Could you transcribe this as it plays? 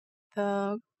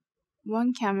the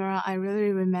one camera I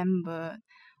really remember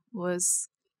was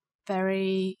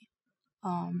very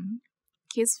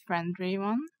kids friendly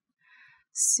one.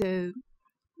 So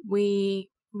we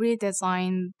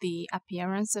redesigned the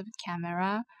appearance of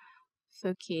camera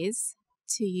for kids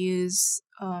to use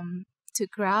to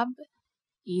grab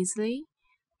easily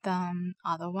than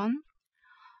other one.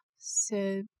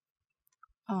 So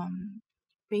um,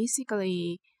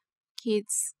 basically,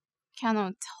 kids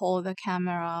cannot hold the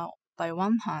camera by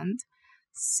one hand,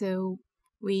 so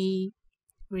we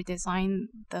redesigned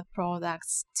the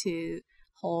products to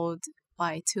hold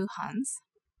by two hands.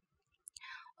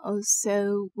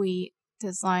 Also, we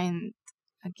designed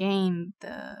again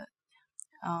the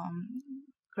um,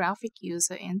 graphic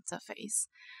user interface.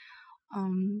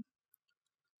 Um,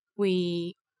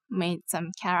 we made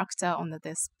some character on the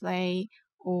display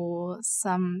or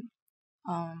some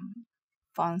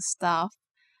fun stuff.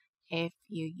 If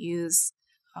you use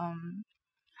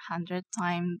 100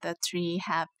 times the tree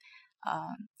have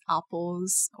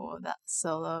apples or that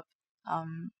sort of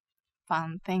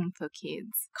fun thing for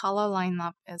kids. Color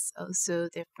lineup is also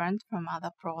different from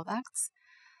other products.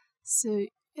 So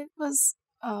it was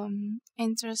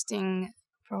interesting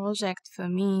project for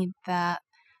me that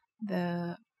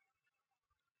the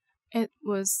it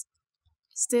was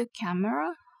still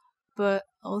camera but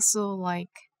also like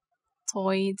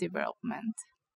toy development.